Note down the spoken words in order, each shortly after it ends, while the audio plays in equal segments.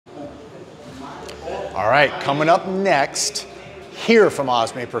All right, coming up next, here from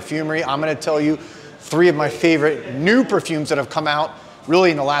Osme Perfumery, I'm gonna tell you 3 of my favorite new perfumes that have come out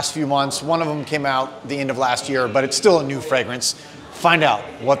really in the last few months. One of them came out the end of last year, but it's still a new fragrance. Find out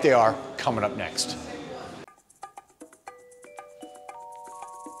what they are coming up next.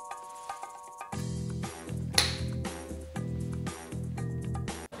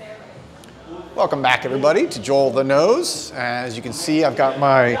 Welcome back, everybody, to Joel the Nose. As you can see, I've got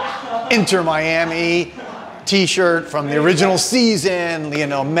my Inter Miami t-shirt from the original season,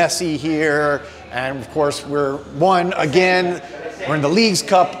 Lionel Messi here. And of course, we're in the Leagues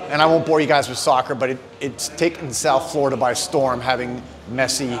Cup, and I won't bore you guys with soccer, but it's taken South Florida by storm having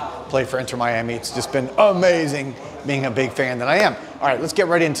Messi play for Inter Miami. It's just been amazing being a big fan that I am. All right, let's get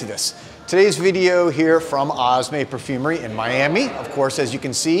right into this. Today's video here from Osme Perfumery in Miami, of course, as you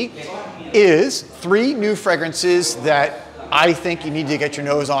can see, is 3 new fragrances that I think you need to get your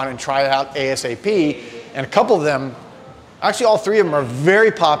nose on and try out ASAP. And a couple of them, actually all 3 of them are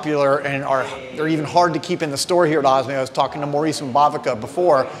very popular and they're even hard to keep in the store here at Osme. I was talking to Maurice and Bavica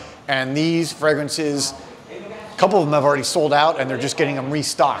before, and these fragrances, a couple of them have already sold out and they're just getting them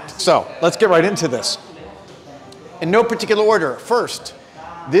restocked. So let's get right into this. In no particular order. First,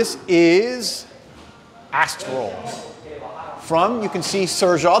 this is Astral. From, you can see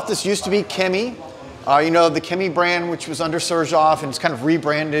Xerjoff. This used to be Chemi. You know, the Chemi brand, which was under Xerjoff, and it's kind of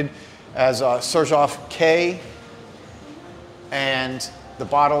rebranded as Xerjoff K. And the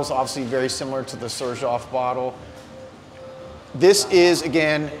bottle is obviously very similar to the Xerjoff bottle. This is,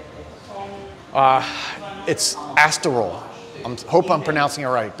 again, it's Astral. I hope I'm pronouncing it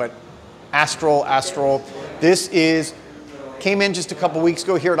right, but Astral. This came in just a couple weeks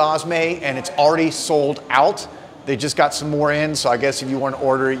ago here at Osme, and it's already sold out. They just got some more in, so I guess if you want to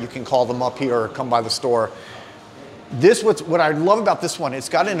order it, you can call them up here or come by the store. What I love about this one, it's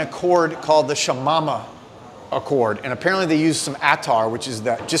got an accord called the Shamama accord, and apparently they use some attar, which is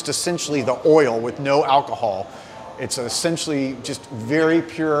just essentially the oil with no alcohol. It's essentially just very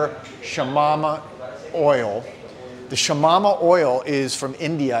pure Shamama oil. The Shamama oil is from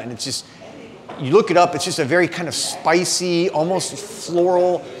India, and it's just, you look it up, it's just a very kind of spicy, almost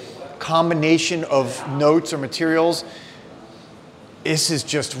floral combination of notes or materials. This is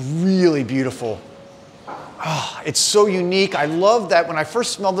just really beautiful. Oh, it's so unique. I love that when I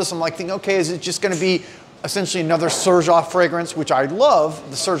first smelled this, I'm like thinking, okay, is it just gonna be essentially another Xerjoff fragrance, which I love,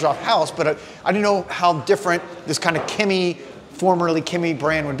 the Xerjoff house, but I didn't know how different this kind of Chemi, formerly Chemi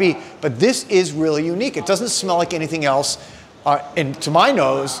brand would be. But this is really unique. It doesn't smell like anything else, and to my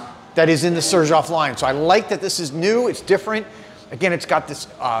nose, that is in the Xerjoff line. So I like that this is new, it's different. Again, it's got this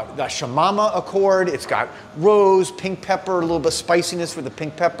the Shamama accord. It's got rose, pink pepper, a little bit of spiciness with the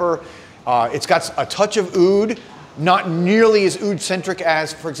pink pepper. It's got a touch of oud, not nearly as oud-centric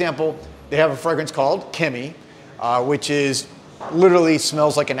as, for example, they have a fragrance called Chemi, which is literally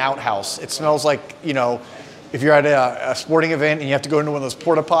smells like an outhouse. It smells like, you know, if you're at a sporting event and you have to go into one of those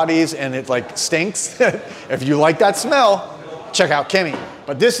porta potties and it like stinks. If you like that smell, check out Chemi.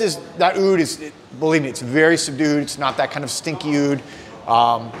 But that oud is, believe me, it's very subdued. It's not that kind of stinky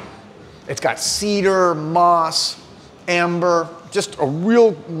oud. It's got cedar, moss, amber, just a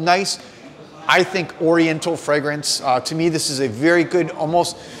real nice, I think, oriental fragrance. To me, this is a very good,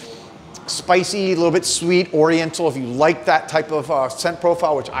 almost spicy, a little bit sweet, oriental. If you like that type of scent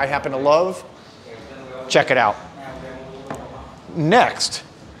profile, which I happen to love, check it out. Next,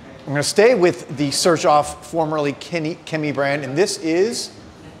 I'm going to stay with the Xerjoff, formerly Chemi brand, and this is,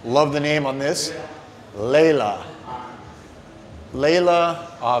 love the name on this, Layla.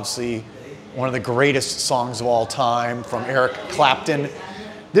 Layla, obviously one of the greatest songs of all time from Eric Clapton.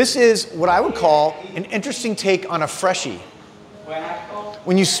 This is what I would call an interesting take on a freshie.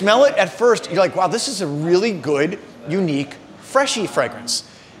 When you smell it at first, you're like, wow, this is a really good, unique freshie fragrance.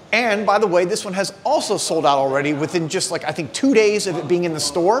 And by the way, this one has also sold out already within just like, I think 2 days of it being in the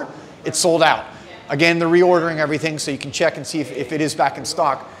store, it's sold out. Again, they're reordering everything so you can check and see if it is back in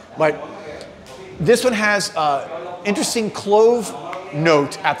stock. But this one has interesting clove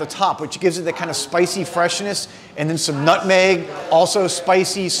note at the top, which gives it that kind of spicy freshness, and then some nutmeg, also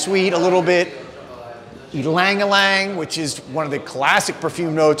spicy, sweet, a little bit. Ylang-ylang, which is one of the classic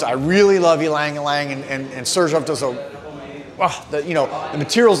perfume notes. I really love ylang-ylang, and Xerjoff does the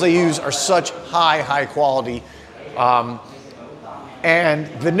materials they use are such high quality. And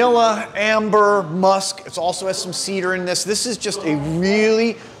vanilla, amber, musk. It also has some cedar in this. This is just a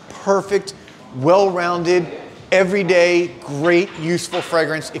really perfect, well-rounded, everyday, great, useful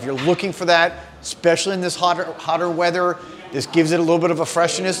fragrance. If you're looking for that, especially in this hotter weather, this gives it a little bit of a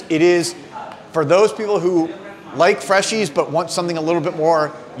freshness. It is, for those people who like freshies but want something a little bit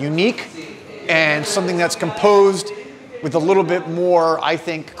more unique and something that's composed with a little bit more, I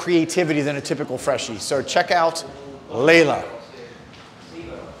think, creativity than a typical freshie. So check out Layla.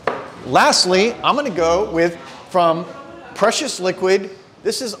 Lastly, I'm gonna go with, from Precious Liquid,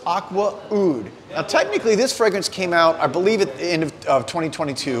 this is Aqua Oud. Now technically this fragrance came out, I believe at the end of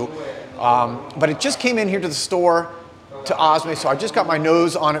 2022, but it just came in here to the store, to Osme, so I just got my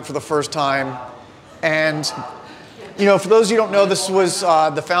nose on it for the first time. And you know, for those of you who don't know, this was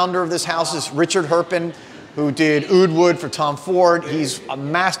the founder of this house is Richard Herpen, who did Oud Wood for Tom Ford. He's a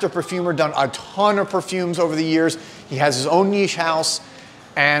master perfumer, done a ton of perfumes over the years. He has his own niche house,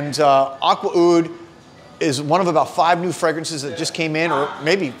 and Aqua Oud is one of about 5 new fragrances that just came in, or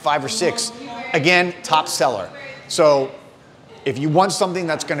maybe 5 or 6. Again, top seller. So if you want something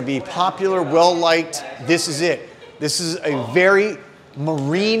that's gonna be popular, well-liked, this is it. This is a very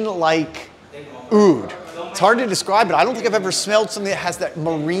marine-like oud. It's hard to describe, but I don't think I've ever smelled something that has that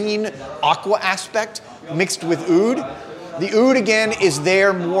marine aqua aspect mixed with oud. The oud, again, is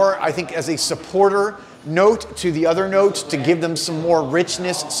there more, I think, as a supporter note to the other notes to give them some more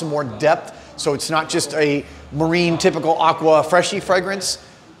richness, some more depth. So it's not just a marine typical aqua freshy fragrance.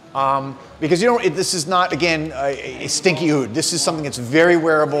 Because you know, this is not, again, a stinky oud. This is something that's very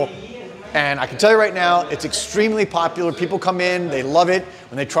wearable. And I can tell you right now, it's extremely popular. People come in, they love it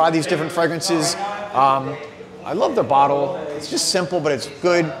when they try these different fragrances. I love their bottle. It's just simple, but it's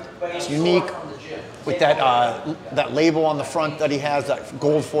good. It's unique with that, that label on the front that he has, that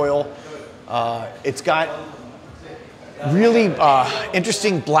gold foil. It's got really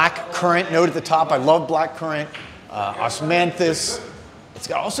interesting black currant note at the top. I love black currant, osmanthus.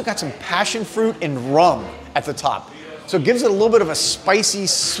 It's also got some passion fruit and rum at the top. So it gives it a little bit of a spicy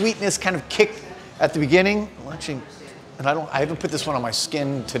sweetness kind of kick at the beginning. Well, actually, and I haven't put this one on my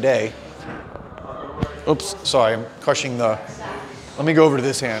skin today. Oops, sorry, I'm crushing the, let me go over to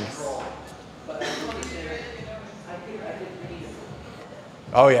this hand.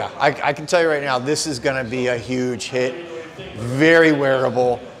 Oh yeah, I can tell you right now, this is gonna be a huge hit. Very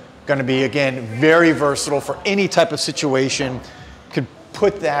wearable, gonna be, again, very versatile for any type of situation. Could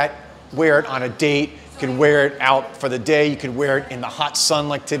put that, wear it on a date, you could wear it out for the day, you could wear it in the hot sun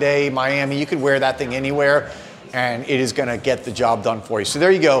like today, Miami, you could wear that thing anywhere, and it is gonna get the job done for you. So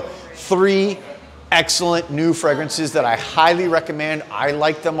there you go, 3 excellent new fragrances that I highly recommend. I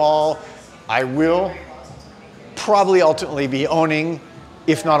like them all. I will probably ultimately be owning,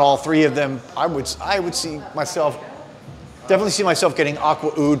 if not all 3 of them. I would see myself, definitely see myself getting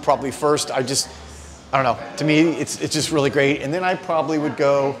Aqua Oud probably first. I don't know, to me, it's just really great. And then I probably would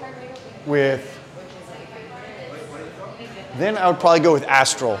go with, then I would probably go with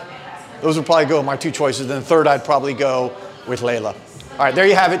Astral. Those would probably go my 2 choices. Then third, I'd probably go with Layla. All right, there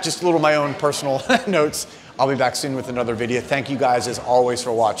you have it, just a little of my own personal notes. I'll be back soon with another video. Thank you guys, as always,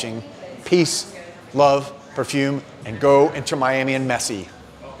 for watching. Peace, love, perfume, and go enter Miami and messy.